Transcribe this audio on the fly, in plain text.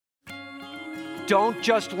Don't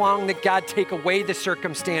just long that God take away the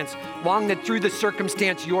circumstance. Long that through the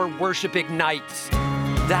circumstance, your worship ignites.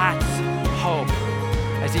 That's hope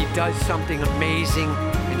as he does something amazing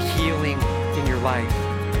and healing in your life.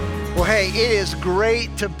 Well, hey, it is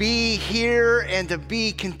great to be here and to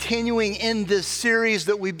be continuing in this series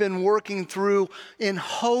that we've been working through in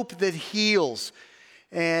Hope That Heals.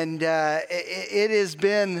 And it has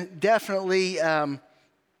been definitely, well,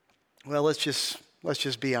 let's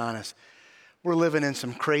just be honest. We're living in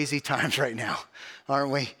some crazy times right now,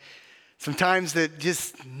 aren't we? Some times that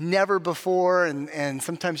just never before and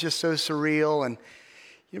sometimes just so surreal. And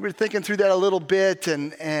you were thinking through that a little bit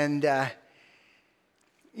and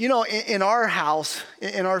you know, in our house,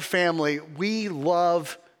 in our family, we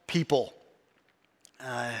love people.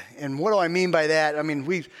 And what do I mean by that? I mean,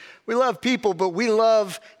 we love people, but we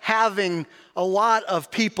love having a lot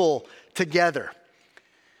of people together.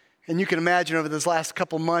 And you can imagine over this last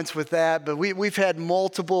couple months with that, but we've had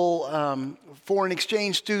multiple foreign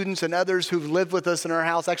exchange students and others who've lived with us in our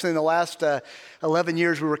house. Actually, in the last 11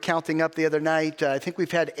 years, we were counting up the other night. I think we've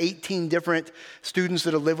had 18 different students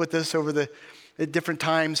that have lived with us over at different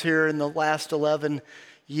times here in the last 11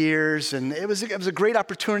 years. And it was a great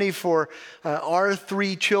opportunity for our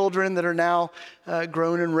three children that are now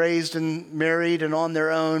grown and raised and married and on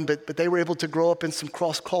their own, but they were able to grow up in some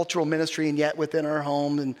cross-cultural ministry and yet within our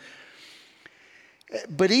home.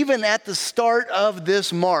 But even at the start of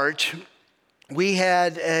this March, we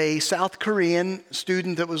had a South Korean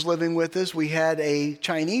student that was living with us. We had a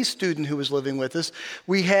Chinese student who was living with us.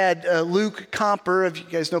 We had Luke Comper, if you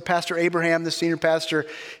guys know Pastor Abraham, the senior pastor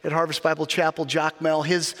at Harvest Bible Chapel, Jacmel.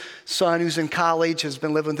 His son, who's in college, has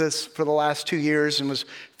been living with us for the last 2 years and was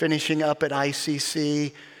finishing up at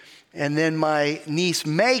ICC. And then my niece,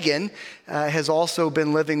 Megan, has also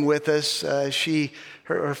been living with us.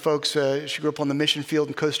 Her folks, she grew up on the mission field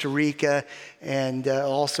in Costa Rica and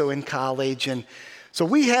also in college. And so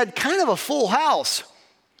we had kind of a full house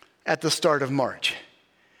at the start of March.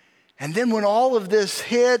 And then when all of this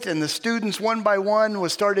hit and the students one by one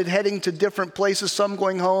started heading to different places, some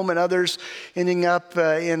going home and others ending up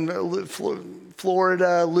in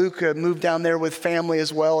Florida. Luke moved down there with family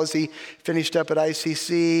as well as he finished up at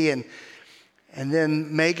ICC. And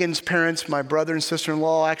then Megan's parents, my brother and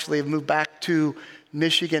sister-in-law, actually have moved back to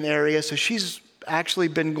Michigan area. So she's actually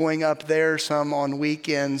been going up there some on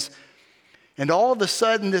weekends. And all of a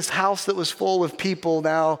sudden, this house that was full of people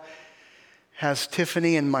now has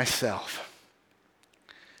Tiffany and myself.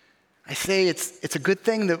 I say it's a good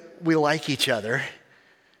thing that we like each other.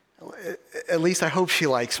 At least I hope she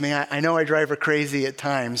likes me. I know I drive her crazy at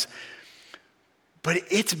times. But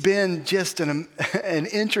it's been just an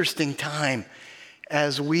interesting time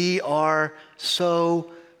as we are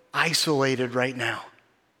so isolated right now.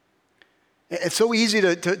 It's so easy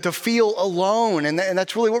to feel alone, and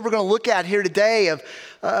that's really what we're going to look at here today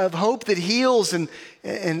of hope that heals and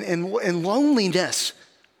loneliness.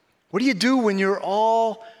 What do you do when you're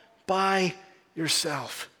all by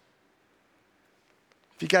yourself?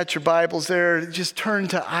 If you got your Bibles there, just turn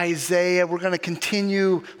to Isaiah. We're going to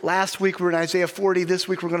continue. Last week we were in Isaiah 40. This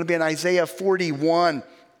week we're going to be in Isaiah 41.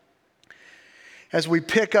 As we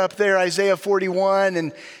pick up there, Isaiah 41,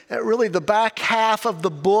 and really the back half of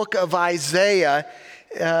the book of Isaiah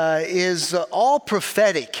is all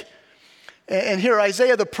prophetic. And here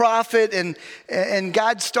Isaiah the prophet and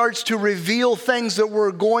God starts to reveal things that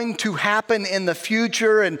were going to happen in the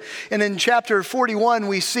future. And in chapter 41,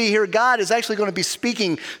 we see here God is actually going to be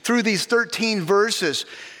speaking through these 13 verses.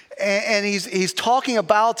 And he's talking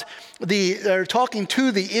about talking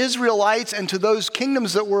to the Israelites and to those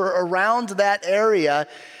kingdoms that were around that area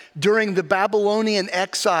during the Babylonian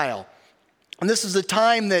exile. And this is the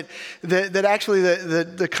time that actually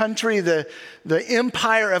the country, the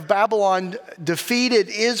empire of Babylon defeated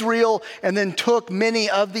Israel and then took many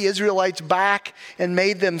of the Israelites back and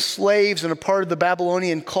made them slaves and a part of the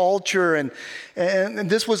Babylonian culture. And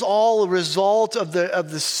this was all a result of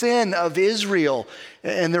the sin of Israel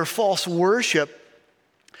and their false worship.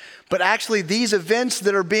 But actually, these events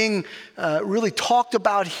that are being really talked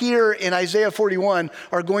about here in Isaiah 41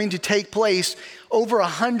 are going to take place over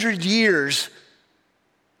 100 years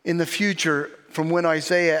in the future from when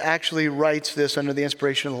Isaiah actually writes this under the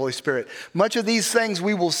inspiration of the Holy Spirit. Much of these things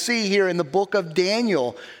we will see here in the book of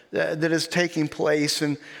Daniel that is taking place.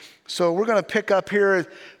 And so we're going to pick up here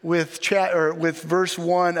with verse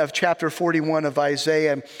 1 of chapter 41 of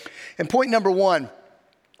Isaiah. And point number 1,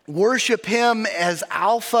 worship him as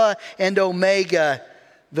Alpha and Omega,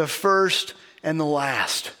 the first and the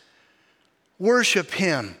last. Worship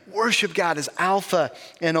him. Worship God as Alpha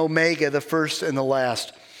and Omega, the first and the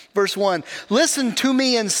last. Verse 1, listen to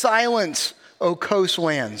me in silence, O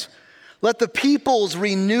coastlands. Let the peoples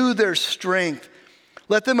renew their strength.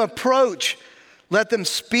 Let them approach. Let them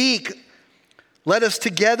speak. Let us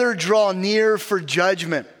together draw near for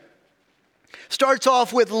judgment. Starts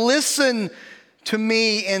off with, listen to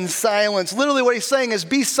me in silence. Literally what he's saying is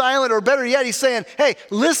be silent, or better yet, he's saying, hey,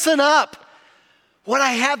 listen up. What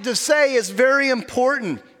I have to say is very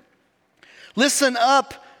important. Listen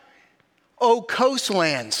up, O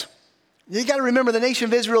coastlands. You got to remember the nation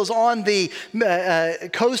of Israel is on the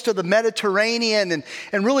coast of the Mediterranean,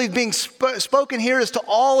 and really being spoken here is to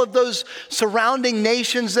all of those surrounding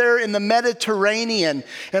nations there in the Mediterranean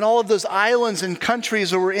and all of those islands and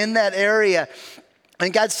countries that were in that area.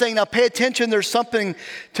 And God's saying, now pay attention, there's something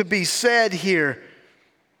to be said here.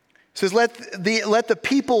 It says, let the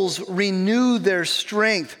peoples renew their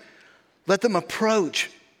strength. Let them approach.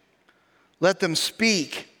 Let them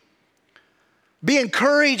speak. Be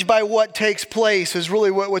encouraged by what takes place is really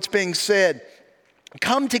what's being said.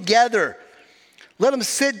 Come together. Let them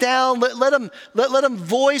sit down. Let them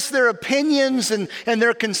voice their opinions and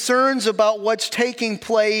their concerns about what's taking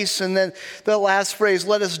place. And then the last phrase,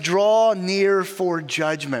 let us draw near for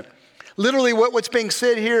judgment. Literally what's being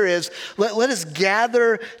said here is, let us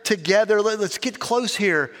gather together. Let's get close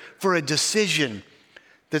here for a decision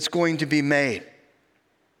that's going to be made.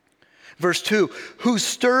 Verse 2, who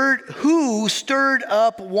stirred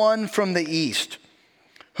up one from the east,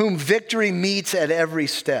 whom victory meets at every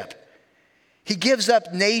step. He gives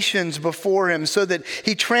up nations before him so that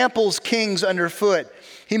he tramples kings underfoot.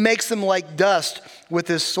 He makes them like dust with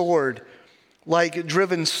his sword, like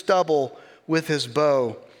driven stubble with his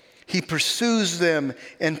bow. He pursues them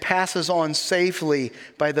and passes on safely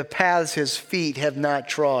by the paths his feet have not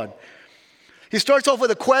trod. He starts off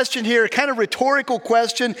with a question here, a kind of rhetorical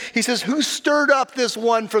question. He says, who stirred up this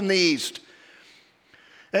one from the east?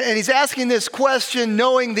 And he's asking this question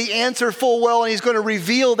knowing the answer full well, and he's going to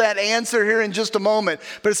reveal that answer here in just a moment.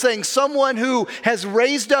 But it's saying someone who has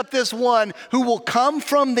raised up this one who will come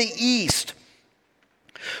from the east,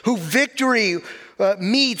 who victory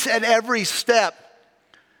meets at every step.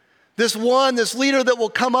 This one, this leader that will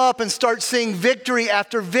come up and start seeing victory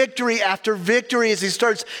after victory after victory as he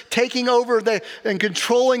starts taking over and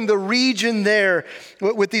controlling the region there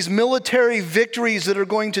with these military victories that are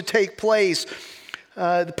going to take place.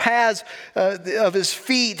 The paths of his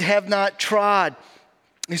feet have not trod.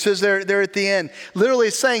 He says there at the end, literally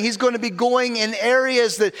saying he's going to be going in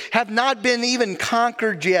areas that have not been even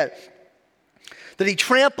conquered yet, that he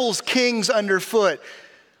tramples kings underfoot.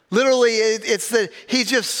 Literally, it's that he's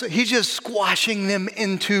just squashing them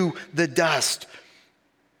into the dust.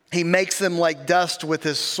 He makes them like dust with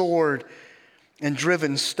his sword and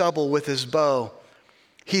driven stubble with his bow.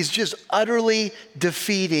 He's just utterly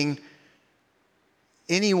defeating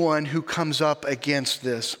anyone who comes up against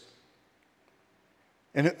this.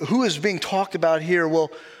 And who is being talked about here?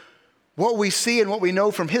 Well, what we see and what we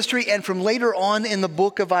know from history and from later on in the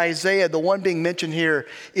book of Isaiah, the one being mentioned here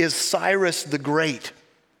is Cyrus the Great.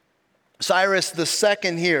 Cyrus the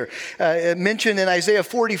second here, mentioned in Isaiah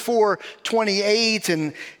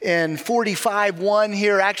 44:28 and 45:1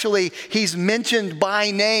 here. Actually, he's mentioned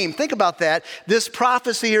by name. Think about that. This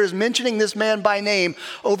prophecy here is mentioning this man by name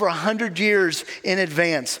over 100 years in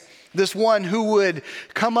advance. This one who would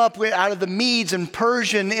come up out of the Medes and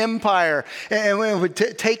Persian Empire and would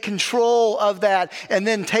take control of that and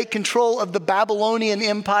then take control of the Babylonian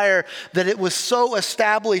Empire that it was so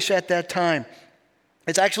established at that time.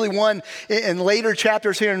 It's actually one in later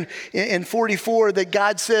chapters here in 44 that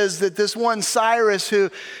God says that this one Cyrus who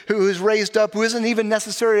is raised up, who isn't even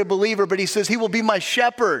necessarily a believer, but he says he will be my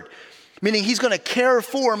shepherd, meaning he's going to care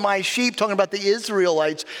for my sheep, talking about the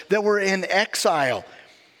Israelites that were in exile.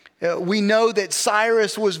 We know that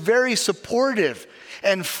Cyrus was very supportive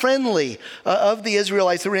and friendly of the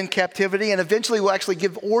Israelites that were in captivity, and eventually will actually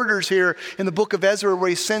give orders here in the book of Ezra where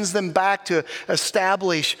he sends them back to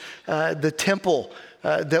establish the temple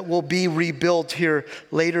that will be rebuilt here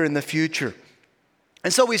later in the future.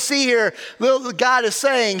 And so we see here, God is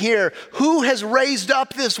saying here, who has raised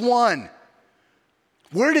up this one?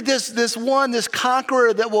 Where did this one, this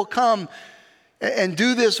conqueror that will come and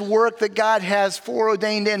do this work that God has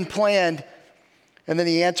foreordained and planned? And then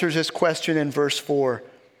he answers this question in verse 4.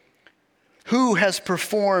 Who has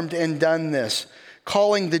performed and done this,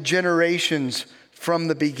 calling the generations from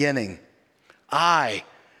the beginning? I,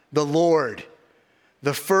 the Lord,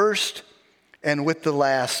 the first and with the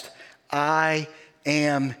last, I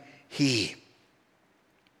am he.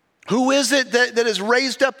 Who is it that has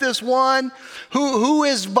raised up this one? Who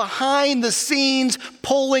is behind the scenes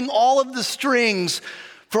pulling all of the strings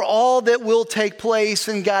for all that will take place.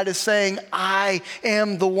 And God is saying, I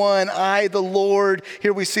am the one, I, the Lord.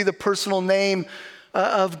 Here we see the personal name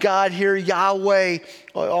of God here, Yahweh,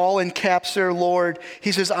 all in caps there, Lord.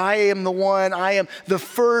 He says, I am the one, I am the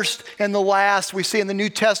first and the last. We see in the New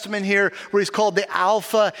Testament here where he's called the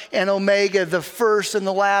Alpha and Omega, the first and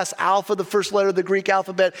the last. Alpha, the first letter of the Greek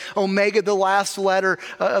alphabet. Omega, the last letter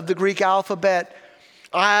of the Greek alphabet.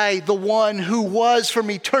 I, the one who was from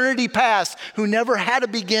eternity past, who never had a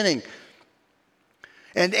beginning,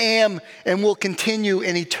 and am and will continue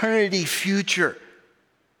in eternity future.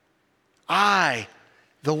 I,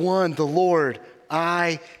 the one, the Lord,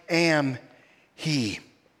 I am He.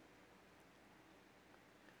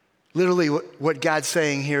 Literally what God's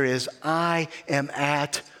saying here is, I am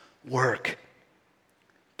at work.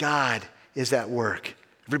 God is at work.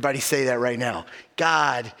 Everybody say that right now.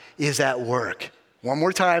 God is at work. One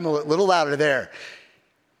more time, a little louder there.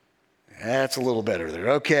 That's a little better there.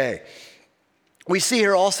 Okay. We see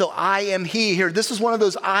here also, I am He here. This is one of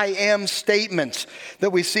those I am statements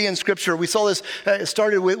that we see in Scripture. We saw this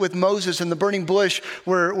started with Moses in the burning bush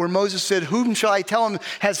where Moses said, whom shall I tell him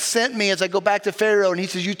has sent me as I go back to Pharaoh? And he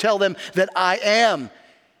says, you tell them that I am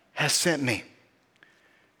has sent me.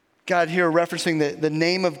 God here referencing the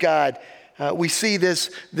name of God. We see this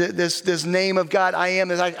name of God, I am,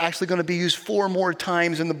 is actually going to be used 4 more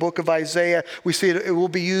times in the book of Isaiah. We see it will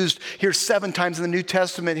be used here 7 times in the New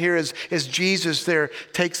Testament here as Jesus there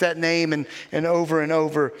takes that name and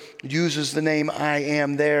over uses the name I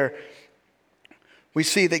am there. We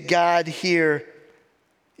see that God here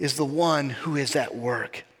is the one who is at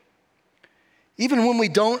work. Even when we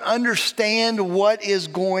don't understand what is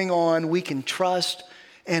going on, we can trust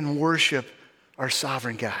and worship our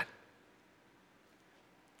sovereign God.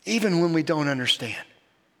 Even when we don't understand.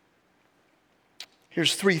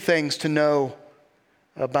 Here's 3 things to know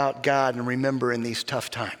about God and remember in these tough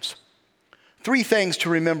times. 3 things to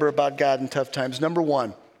remember about God in tough times. Number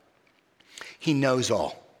 1, He knows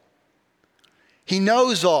all. He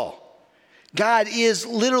knows all. God is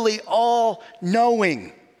literally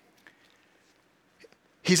all-knowing.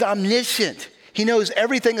 He's omniscient. He knows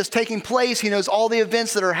everything that's taking place. He knows all the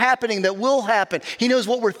events that are happening, that will happen. He knows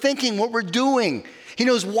what we're thinking, what we're doing. He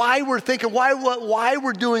knows why we're thinking, why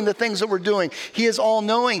we're doing the things that we're doing. He is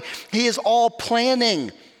all-knowing. He is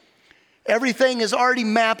all-planning. Everything is already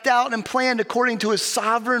mapped out and planned according to His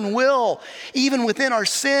sovereign will. Even within our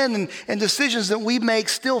sin and decisions that we make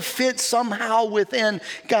still fit somehow within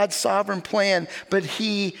God's sovereign plan. But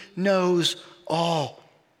He knows all.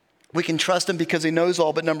 We can trust Him because He knows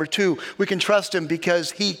all. But number 2, we can trust Him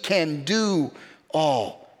because He can do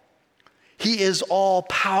all. He is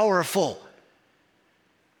all-powerful.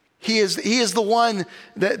 He is the one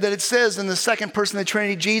that it says in the second person of the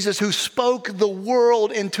Trinity, Jesus, who spoke the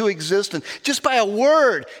world into existence. Just by a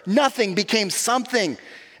word, nothing became something.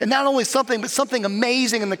 And not only something, but something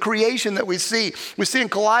amazing in the creation that we see. We see in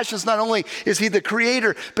Colossians, not only is He the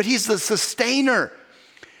creator, but He's the sustainer.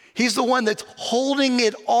 He's the one that's holding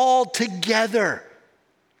it all together.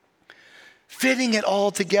 Fitting it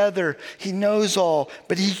all together. He knows all,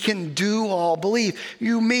 but He can do all. Believe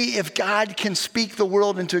you me, if God can speak the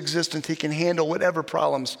world into existence, He can handle whatever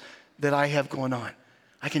problems that I have going on.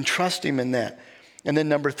 I can trust Him in that. And then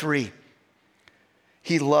number 3,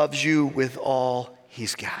 He loves you with all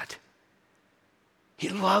He's got. He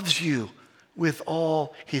loves you with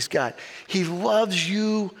all He's got. He loves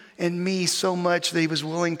you and me so much that He was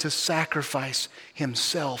willing to sacrifice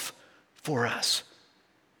Himself for us.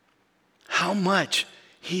 How much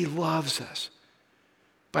He loves us.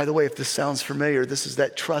 By the way, if this sounds familiar, this is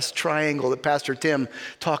that trust triangle that Pastor Tim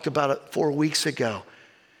talked about 4 weeks ago.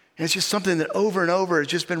 And it's just something that over and over has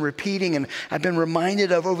just been repeating, and I've been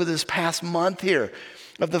reminded of over this past month here,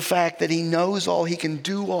 of the fact that He knows all, He can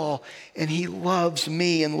do all, and He loves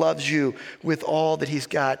me and loves you with all that He's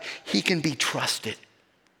got. He can be trusted.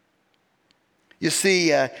 You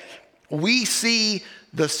see, we see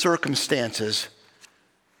the circumstances,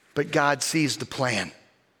 but God sees the plan.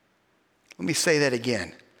 Let me say that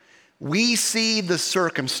again. We see the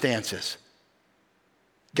circumstances.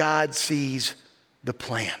 God sees the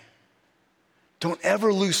plan. Don't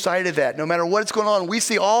ever lose sight of that. No matter what's going on, we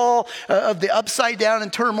see all of the upside down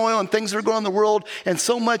and turmoil and things that are going on in the world, and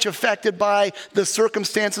so much affected by the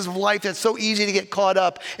circumstances of life that's so easy to get caught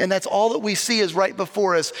up. And that's all that we see is right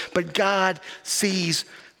before us. But God sees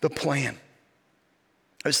the plan.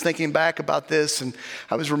 I was thinking back about this, and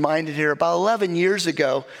I was reminded here about 11 years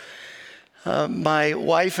ago, my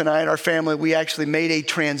wife and I and our family, we actually made a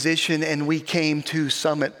transition, and we came to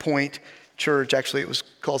Summit Point Church. Actually, it was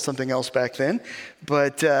called something else back then.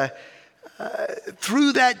 But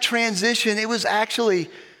through that transition, it was actually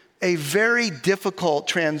a very difficult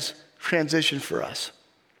transition for us.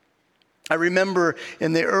 I remember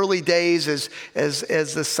in the early days as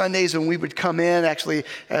the Sundays when we would come in, actually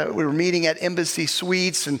we were meeting at Embassy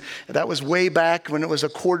Suites, and that was way back when it was a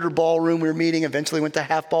quarter ballroom we were meeting, eventually went to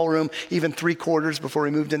half ballroom, even 3/4 before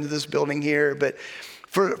we moved into this building here. But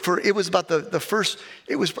for it was about the first,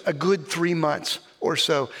 it was a good 3 months or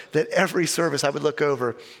so that every service I would look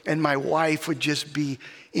over and my wife would just be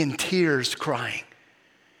in tears crying.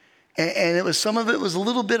 And it was, some of it was a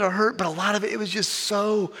little bit of hurt, but a lot of it was just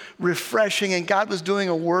so refreshing, and God was doing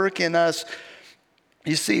a work in us.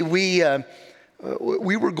 You see, we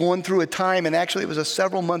were going through a time, and actually it was a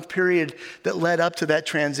several-month period that led up to that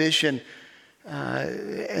transition,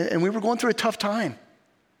 and we were going through a tough time.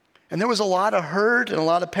 And there was a lot of hurt and a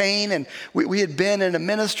lot of pain, and we had been in a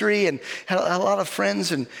ministry and had a lot of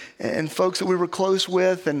friends and folks that we were close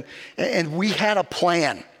with, and we had a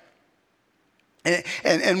plan.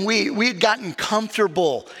 And we had gotten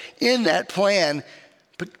comfortable in that plan,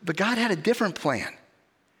 but God had a different plan.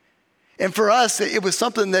 And for us, it was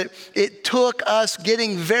something that it took us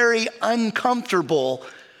getting very uncomfortable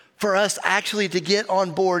for us actually to get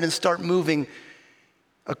on board and start moving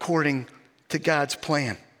according to God's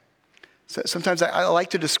plan. So sometimes I like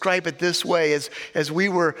to describe it this way, as we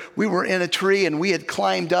were in a tree and we had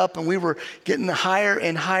climbed up and we were getting higher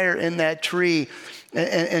and higher in that tree.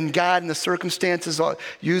 And God and the circumstances,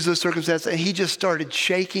 used those circumstances, and he just started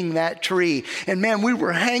shaking that tree. And man, we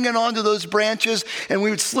were hanging on to those branches, and we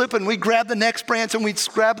would slip, and we'd grab the next branch, and we'd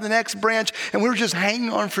grab the next branch, and we were just hanging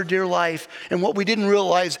on for dear life. And what we didn't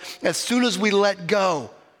realize, as soon as we let go,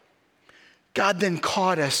 God then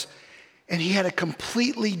caught us, and he had a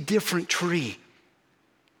completely different tree.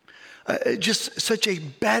 Just such a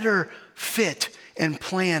better fit and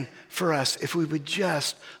plan for us if we would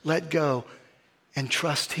just let go and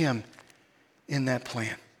trust him in that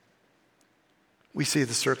plan. We see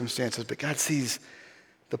the circumstances, but God sees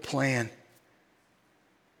the plan.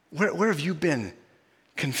 Where have you been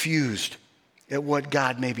confused at what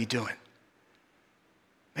God may be doing?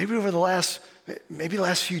 Maybe over the last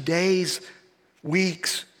few days,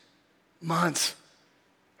 weeks, months,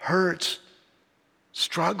 hurts,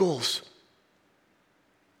 struggles,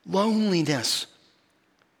 loneliness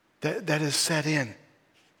that has set in.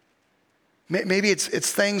 Maybe it's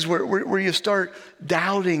things where you start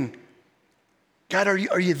doubting. God, are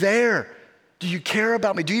you there? Do you care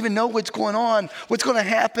about me? Do you even know what's going on? What's going to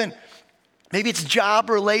happen? Maybe it's job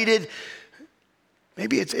related.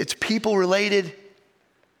 Maybe it's people related.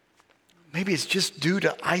 Maybe it's just due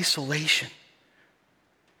to isolation.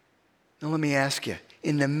 Now let me ask you,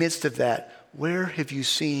 in the midst of that, where have you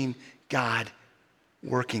seen God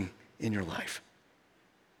working in your life?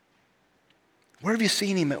 Where have you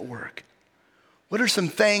seen him at work? What are some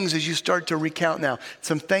things, as you start to recount now,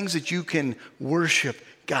 some things that you can worship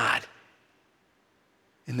God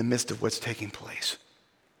in the midst of what's taking place?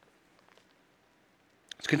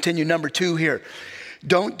 Let's continue number 2 here.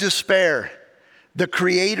 Don't despair. The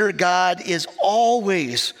Creator God is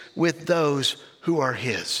always with those who are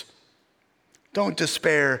his. Don't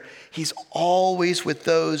despair. He's always with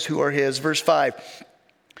those who are his. Verse 5.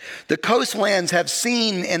 The coastlands have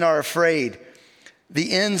seen and are afraid.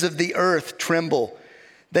 The ends of the earth tremble.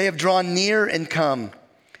 They have drawn near and come.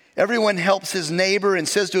 Everyone helps his neighbor and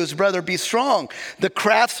says to his brother, be strong. The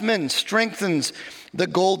craftsman strengthens the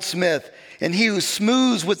goldsmith, and he who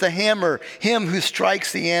smooths with the hammer, him who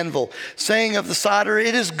strikes the anvil, saying of the solder,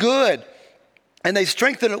 it is good. And they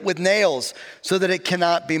strengthen it with nails so that it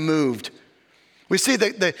cannot be moved. We see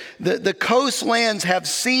that the coastlands have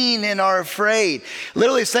seen and are afraid.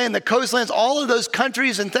 Literally saying the coastlands, all of those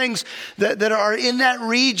countries and things that are in that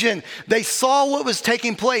region, they saw what was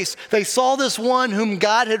taking place. They saw this one whom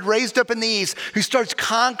God had raised up in the east, who starts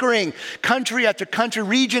conquering country after country,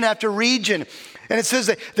 region after region. And it says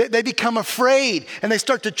that they become afraid and they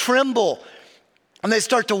start to tremble and they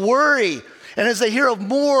start to worry. And as they hear of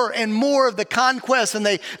more and more of the conquest and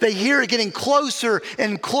they hear it getting closer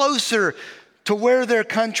and closer to where their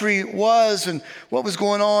country was and what was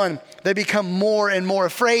going on, they become more and more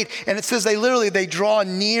afraid. And it says they draw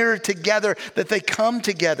near together, that they come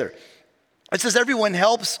together. It says everyone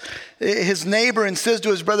helps his neighbor and says to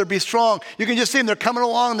his brother, be strong. You can just see them, they're coming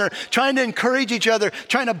along, they're trying to encourage each other,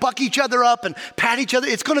 trying to buck each other up and pat each other.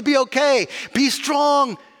 It's going to be okay. Be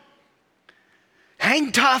strong.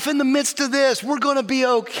 Hang tough in the midst of this. We're going to be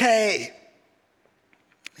okay.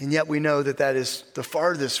 And yet we know that is the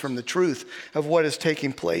farthest from the truth of what is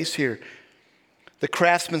taking place here. The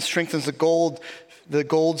craftsman strengthens the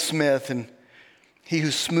goldsmith, and he who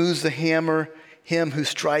smooths the hammer, him who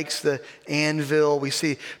strikes the anvil. We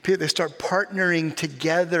see people, they start partnering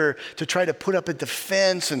together to try to put up a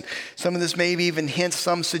defense. And some of this maybe even hints,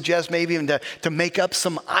 some suggest maybe even to make up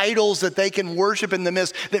some idols that they can worship in the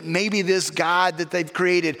midst, that maybe this God that they've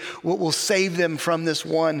created will save them from this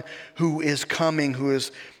one who is coming, who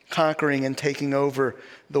is conquering and taking over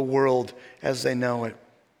the world as they know it.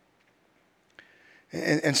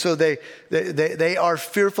 And so they are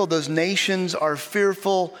fearful. Those nations are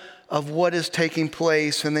fearful of what is taking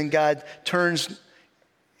place. And then God turns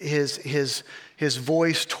his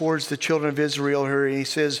voice towards the children of Israel here. And he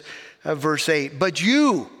says, verse 8, "But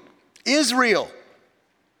you, Israel,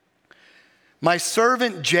 my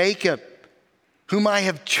servant Jacob, whom I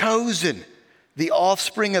have chosen, the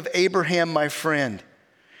offspring of Abraham, my friend."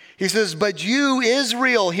 He says, "But you,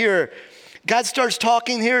 Israel," here. God starts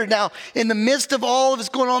talking here. Now, in the midst of all of what's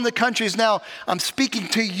going on in the countries, now I'm speaking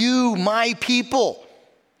to you, my people.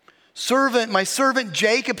 My servant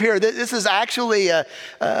Jacob here. This is actually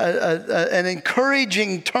an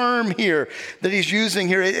encouraging term here that he's using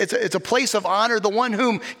here. It's a place of honor, the one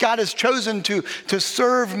whom God has chosen to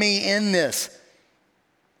serve me in this.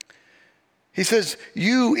 He says,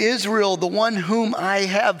 "You, Israel, the one whom I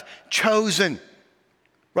have chosen."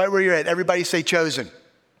 Right where you're at, everybody say chosen.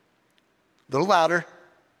 A little louder.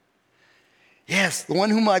 Yes, the one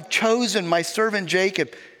whom I've chosen, my servant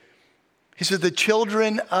Jacob. He said, "The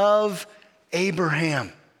children of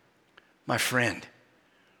Abraham, my friend."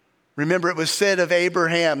 Remember, it was said of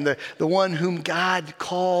Abraham, the one whom God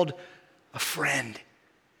called a friend.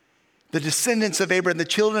 The descendants of Abraham, the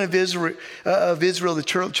children of Israel,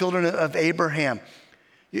 the children of Abraham.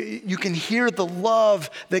 You can hear the love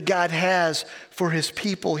that God has for his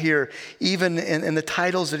people here, even in the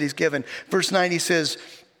titles that he's given. Verse 9, he says,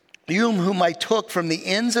 "You whom I took from the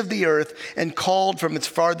ends of the earth and called from its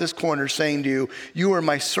farthest corner, saying to you, you are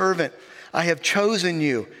my servant. I have chosen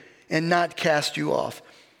you and not cast you off."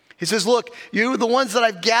 He says, look, you are the ones that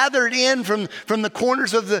I've gathered in from the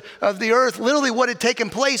corners of the earth. Literally what had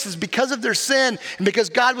taken place is because of their sin and because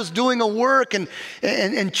God was doing a work and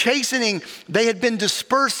chastening, they had been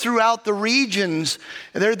dispersed throughout the regions.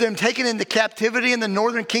 They're then taken into captivity, and the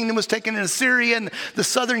northern kingdom was taken into Syria, and the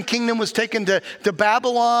southern kingdom was taken to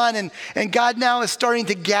Babylon. And God now is starting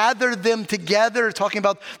to gather them together, talking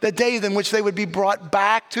about the day in which they would be brought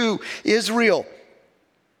back to Israel.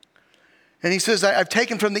 And he says, "I've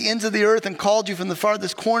taken from the ends of the earth and called you from the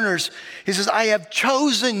farthest corners." He says, "I have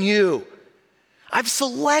chosen you. I've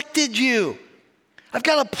selected you. I've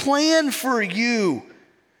got a plan for you.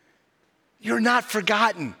 You're not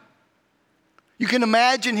forgotten." You can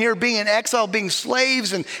imagine here being in exile, being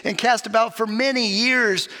slaves and cast about for many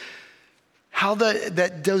years, how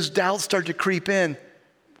those doubts start to creep in.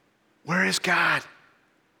 Where is God?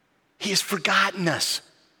 He has forgotten us.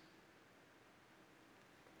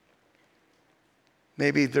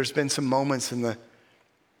 Maybe there's been some moments in the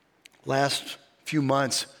last few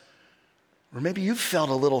months where maybe you've felt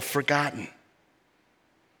a little forgotten,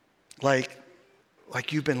 like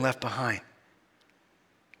you've been left behind.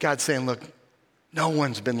 God's saying, look, no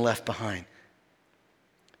one's been left behind.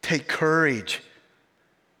 Take courage.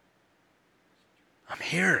 I'm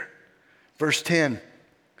here. Verse 10,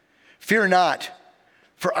 "Fear not,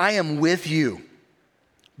 for I am with you.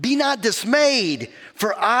 Be not dismayed,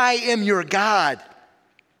 for I am your God.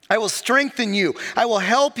 I will strengthen you. I will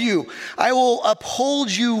help you. I will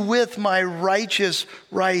uphold you with my righteous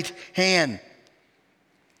right hand."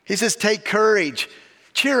 He says, take courage.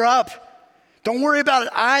 Cheer up. Don't worry about it.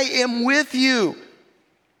 I am with you.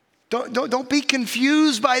 Don't be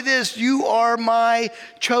confused by this. You are my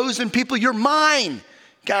chosen people. You're mine,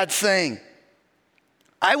 God's saying.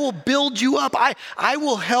 I will build you up. I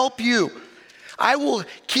will help you. I will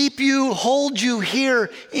keep you, hold you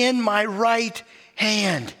here in my right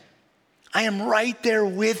hand. I am right there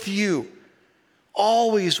with you,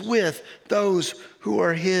 always with those who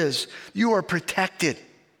are his. You are protected.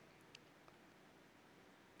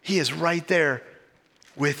 He is right there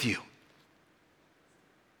with you.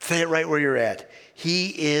 Say it right where you're at. He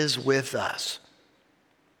is with us.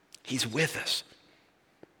 He's with us.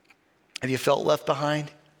 Have you felt left behind?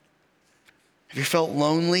 Have you felt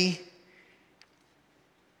lonely?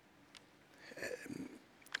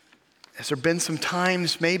 Has there been some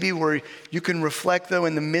times maybe where you can reflect, though,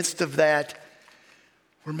 in the midst of that,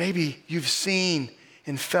 where maybe you've seen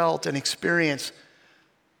and felt and experienced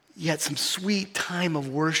yet some sweet time of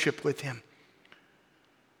worship with him,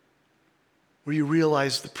 where you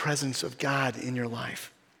realize the presence of God in your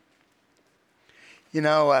life? You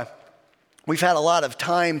know, we've had a lot of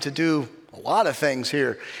time to do a lot of things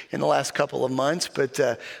here in the last couple of months, but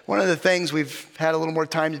one of the things we've had a little more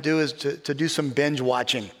time to do is to do some binge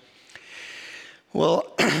watching.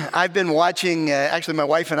 Well, I've been watching, actually my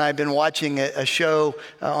wife and I have been watching a show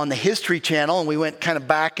on the History Channel, and we went kind of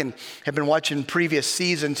back and have been watching previous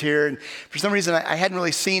seasons here. And for some reason, I hadn't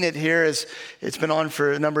really seen it here, as it's been on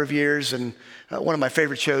for a number of years. And one of my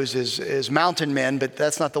favorite shows is Mountain Men, but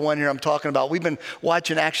that's not the one here I'm talking about. We've been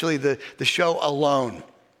watching actually the show Alone.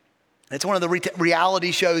 It's one of the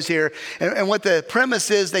reality shows here. And what the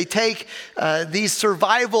premise is, they take these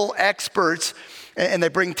survival experts, and they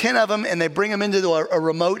bring 10 of them, and they bring them into a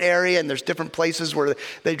remote area, and there's different places where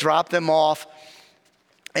they drop them off.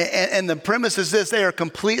 And the premise is this: they are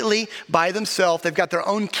completely by themselves. They've got their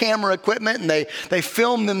own camera equipment, and they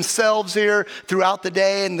film themselves here throughout the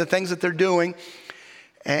day and the things that they're doing.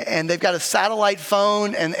 And they've got a satellite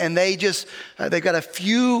phone, and they've got a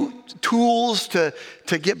few tools to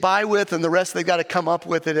get by with, and the rest they've got to come up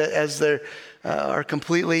with it as they are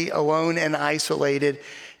completely alone and isolated.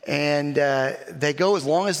 And they go as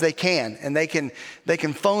long as they can, and they can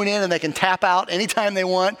phone in and they can tap out anytime they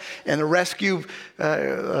want, and the rescue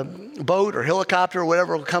boat or helicopter or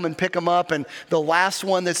whatever will come and pick them up, and the last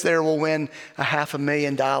one that's there will win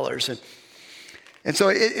 $500,000. And so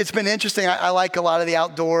it's been interesting. I like a lot of the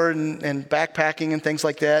outdoor and backpacking and things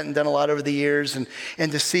like that, and done a lot over the years, and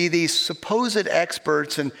to see these supposed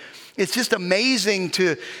experts. And it's just amazing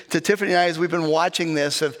to Tiffany and I, as we've been watching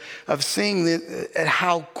this, of seeing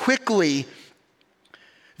how quickly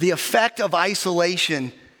the effect of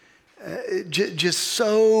isolation just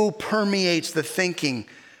so permeates the thinking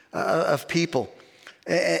of people.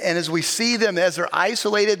 And as we see them, as they're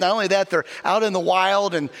isolated, not only that, they're out in the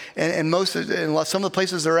wild, and some of the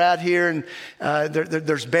places they're at here, and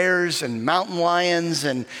there's bears and mountain lions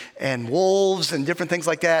and wolves and different things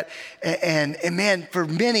like that. And man, for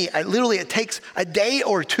many, literally it takes a day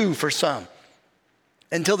or two for some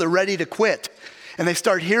until they're ready to quit. And they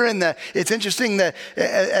start hearing it's interesting that,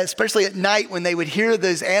 especially at night, when they would hear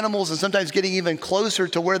those animals and sometimes getting even closer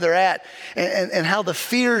to where they're at, and how the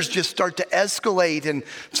fears just start to escalate. And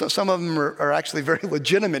so some of them are actually very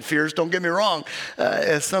legitimate fears, don't get me wrong.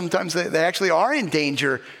 Sometimes they actually are in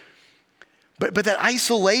danger. But that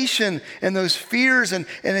isolation and those fears, and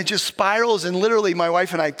it just spirals. And literally, my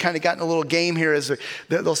wife and I kind of got in a little game here. As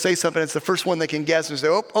they'll say something, it's the first one they can guess, and say,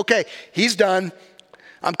 "Oh, okay, he's done.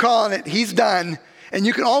 I'm calling it, he's done." And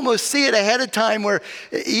you can almost see it ahead of time, where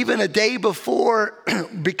even a day before,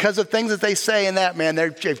 because of things that they say and that, man,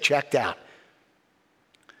 they've checked out.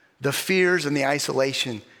 The fears and the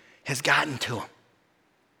isolation has gotten to them.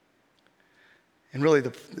 And really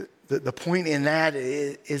the point in that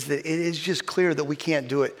is that it is just clear that we can't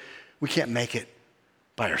do it. We can't make it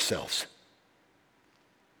by ourselves.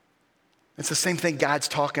 It's the same thing God's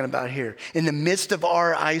talking about here. In the midst of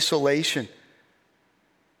our isolation,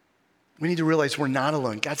 we need to realize we're not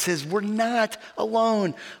alone. God says, we're not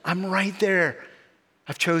alone. I'm right there.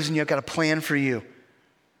 I've chosen you. I've got a plan for you.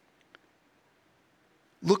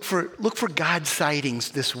 Look for God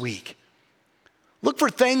sightings this week. Look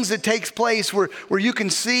for things that takes place where you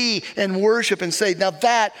can see and worship and say, now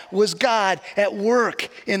that was God at work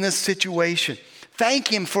in this situation. Thank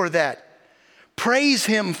him for that. Praise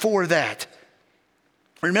him for that.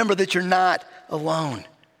 Remember that you're not alone.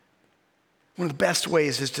 One of the best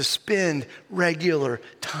ways is to spend regular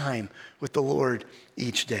time with the Lord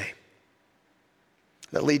each day.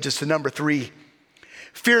 That leads us to number 3.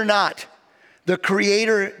 Fear not. The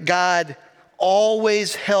Creator God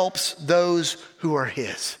always helps those who are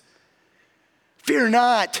his. Fear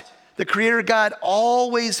not. The Creator God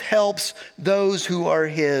always helps those who are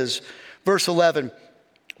his. Verse 11.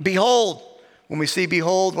 Behold. When we see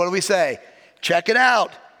behold, what do we say? Check it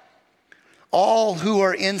out. All who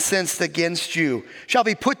are incensed against you shall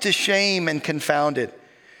be put to shame and confounded.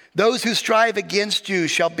 Those who strive against you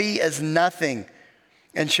shall be as nothing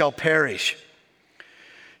and shall perish.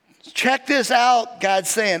 Check this out, God's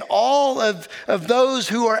saying. All of those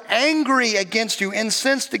who are angry against you,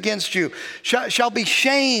 incensed against you, shall be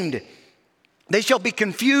shamed. They shall be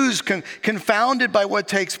confused, confounded by what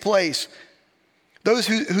takes place. Those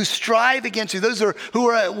who strive against you, those who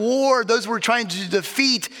are at war, those who are trying to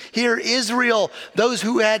defeat here Israel, those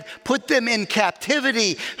who had put them in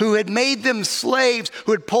captivity, who had made them slaves,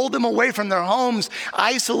 who had pulled them away from their homes,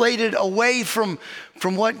 isolated away from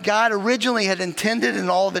what God originally had intended,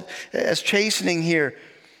 and all of it as chastening here.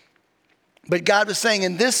 But God was saying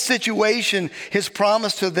in this situation, his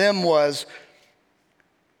promise to them was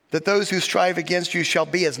that those who strive against you shall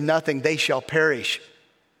be as nothing, they shall perish.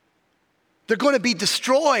 They're going to be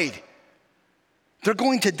destroyed. They're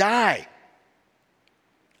going to die.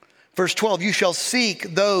 Verse 12, you shall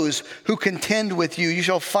seek those who contend with you. You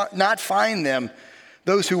shall not find them.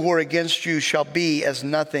 Those who war against you shall be as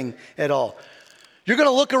nothing at all. You're going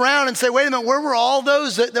to look around and say, wait a minute, where were all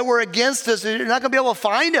those that were against us? You're not going to be able to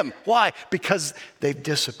find them. Why? Because they've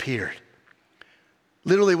disappeared.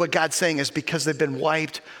 Literally what God's saying is because they've been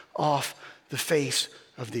wiped off the face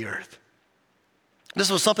of the earth. This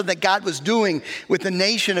was something that God was doing with the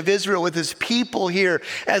nation of Israel, with his people here,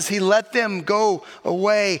 as he let them go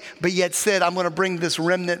away, but yet said, I'm going to bring this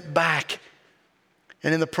remnant back.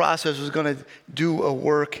 And in the process was going to do a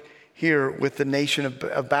work here with the nation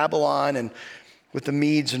of Babylon and with the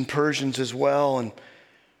Medes and Persians as well. And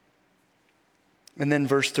then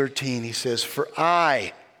verse 13, he says, for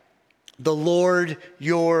I, the Lord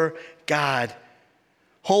your God,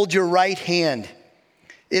 hold your right hand.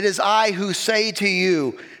 It is I who say to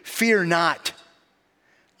you, fear not.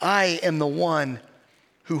 I am the one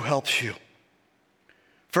who helps you.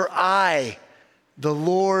 For I, the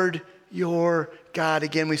Lord your God.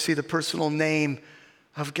 Again, we see the personal name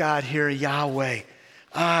of God here, Yahweh.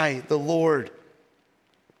 I, the Lord,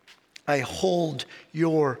 I hold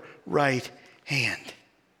your right hand.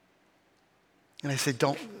 And I say,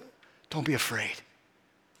 don't be afraid.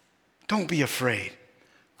 Don't be afraid.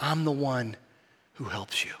 I'm the one who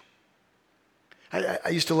helps you. I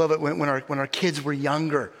used to love it when our kids were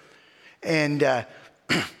younger. And,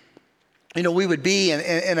 we would be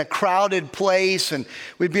in a crowded place, and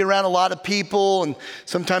we'd be around a lot of people, and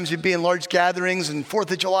sometimes we'd be in large gatherings, and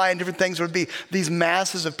 4th of July and different things, there would be these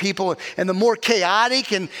masses of people. And the more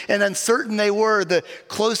chaotic and uncertain they were, the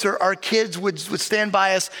closer our kids would stand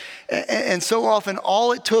by us. And so often,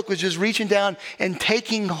 all it took was just reaching down and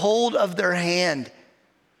taking hold of their hand.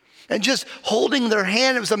 And just holding their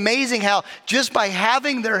hand, it was amazing how just by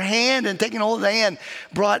having their hand and taking hold of the hand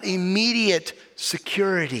brought immediate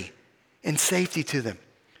security and safety to them.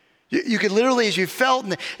 You could literally, as you felt,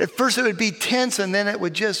 and at first it would be tense, and then it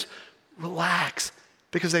would just relax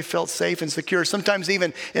because they felt safe and secure. Sometimes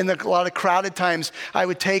even in a lot of crowded times, I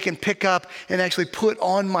would take and pick up and actually put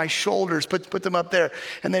on my shoulders, put them up there,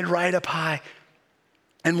 and they'd ride up high.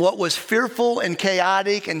 And what was fearful and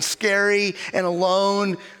chaotic and scary and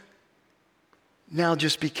alone now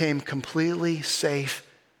just became completely safe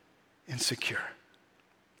and secure.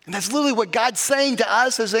 And that's literally what God's saying to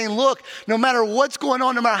us, is saying, look, no matter what's going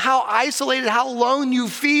on, no matter how isolated, how alone you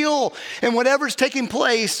feel, and whatever's taking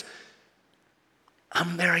place,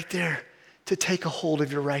 I'm there right there to take a hold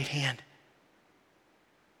of your right hand.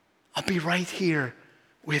 I'll be right here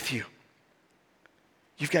with you.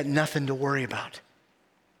 You've got nothing to worry about.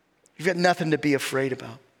 You've got nothing to be afraid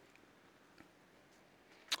about.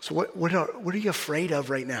 So what are you afraid of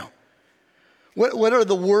right now? What are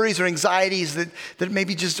the worries or anxieties that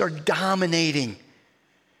maybe just are dominating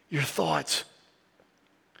your thoughts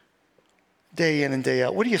day in and day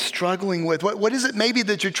out? What are you struggling with? What is it maybe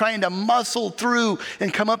that you're trying to muscle through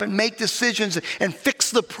and come up and make decisions and fix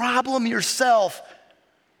the problem yourself?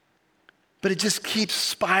 But it just keeps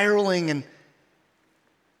spiraling and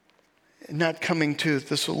not coming to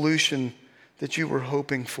the solution that you were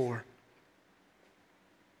hoping for.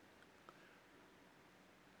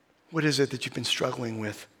 What is it that you've been struggling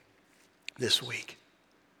with this week?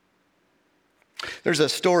 There's a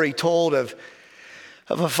story told of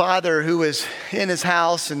a father who was in his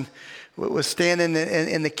house and was standing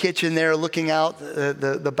in the kitchen there looking out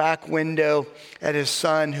the back window at his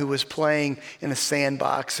son who was playing in a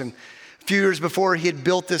sandbox. And a few years before, he had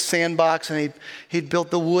built this sandbox, and he'd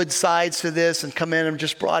built the wood sides to this and come in and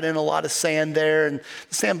just brought in a lot of sand there. And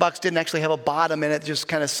the sandbox didn't actually have a bottom in it, just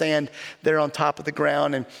kind of sand there on top of the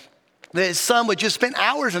ground. And his son would just spend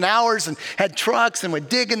hours and hours and had trucks and would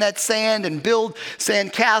dig in that sand and build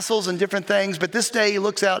sand castles and different things. But this day he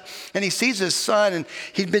looks out and he sees his son, and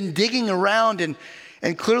he'd been digging around, and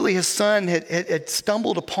clearly his son had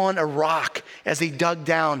stumbled upon a rock as he dug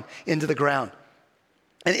down into the ground.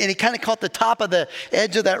 And he kind of caught the top of the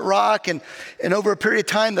edge of that rock, and over a period of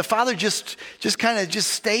time, the father just kind of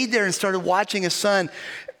stayed there and started watching his son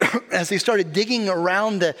as he started digging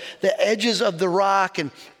around the edges of the rock,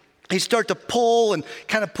 and he'd start to pull and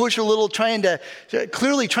kind of push a little,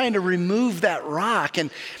 clearly trying to remove that rock. And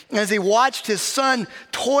as he watched his son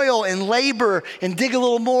toil and labor and dig a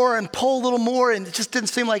little more and pull a little more, and it just didn't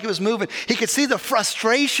seem like it was moving, he could see the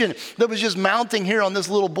frustration that was just mounting here on this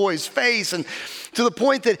little boy's face. And to the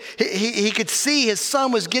point that he could see his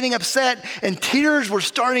son was getting upset, and tears were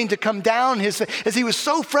starting to come down as he was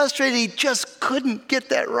so frustrated he just couldn't get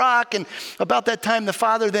that rock. And about that time, the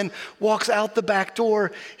father then walks out the back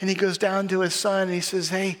door, and he goes down to his son and he says,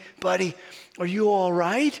 "Hey, buddy, are you all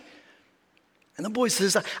right?" And the boy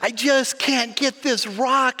says, I just can't get this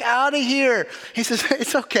rock out of here. He says,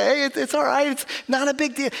 it's okay. It's all right. It's not a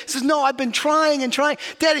big deal. He says, no, I've been trying and trying.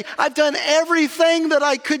 Daddy, I've done everything that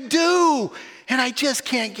I could do, and I just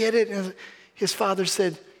can't get it. And his father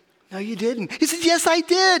said, no, you didn't. He said, yes, I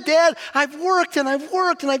did, Dad. I've worked and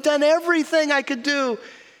I've done everything I could do.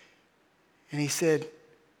 And he said,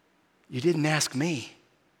 you didn't ask me.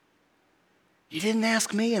 You didn't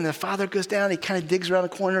ask me. And the father goes down, he kind of digs around the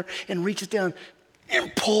corner and reaches down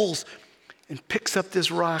and pulls and picks up this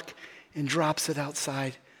rock and drops it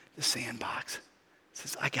outside the sandbox.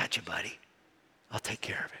 Says, I got you, buddy. I'll take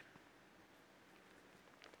care of it.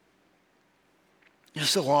 You know,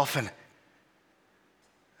 so often,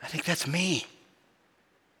 I think that's me.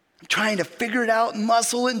 I'm trying to figure it out and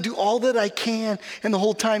muscle it and do all that I can. And the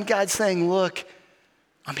whole time God's saying, look,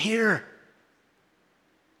 I'm here.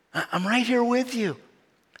 I'm right here with you.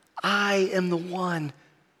 I am the one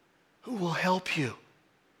who will help you.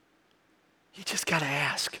 You just got to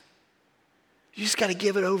ask. You just got to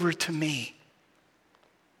give it over to me.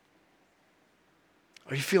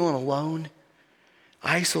 Are you feeling alone,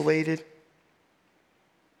 isolated?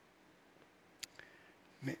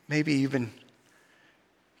 Maybe you've been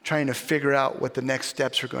trying to figure out what the next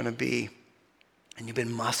steps are going to be, and you've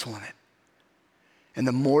been muscling it. And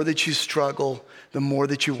the more that you struggle, the more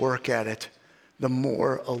that you work at it, the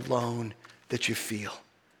more alone that you feel.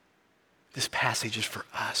 This passage is for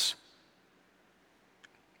us.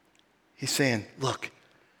 He's saying, look,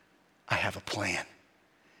 I have a plan.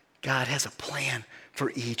 God has a plan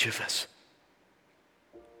for each of us.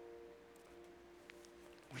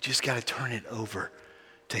 We just got to turn it over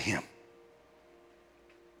to him.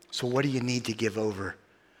 So what do you need to give over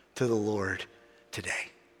to the Lord today?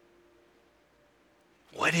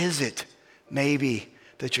 What is it, maybe,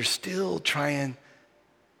 that you're still trying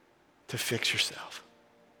to fix yourself?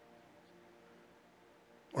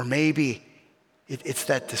 Or maybe it's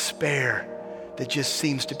that despair that just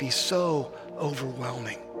seems to be so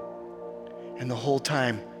overwhelming. And the whole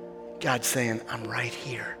time, God's saying, I'm right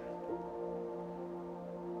here.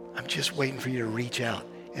 I'm just waiting for you to reach out,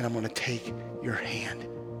 and I'm going to take your hand.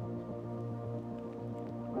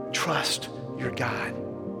 Trust your God.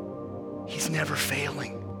 He's never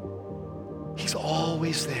failing. He's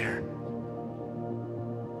always there.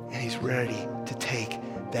 And he's ready to take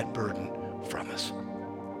that burden from us.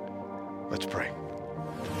 Let's pray.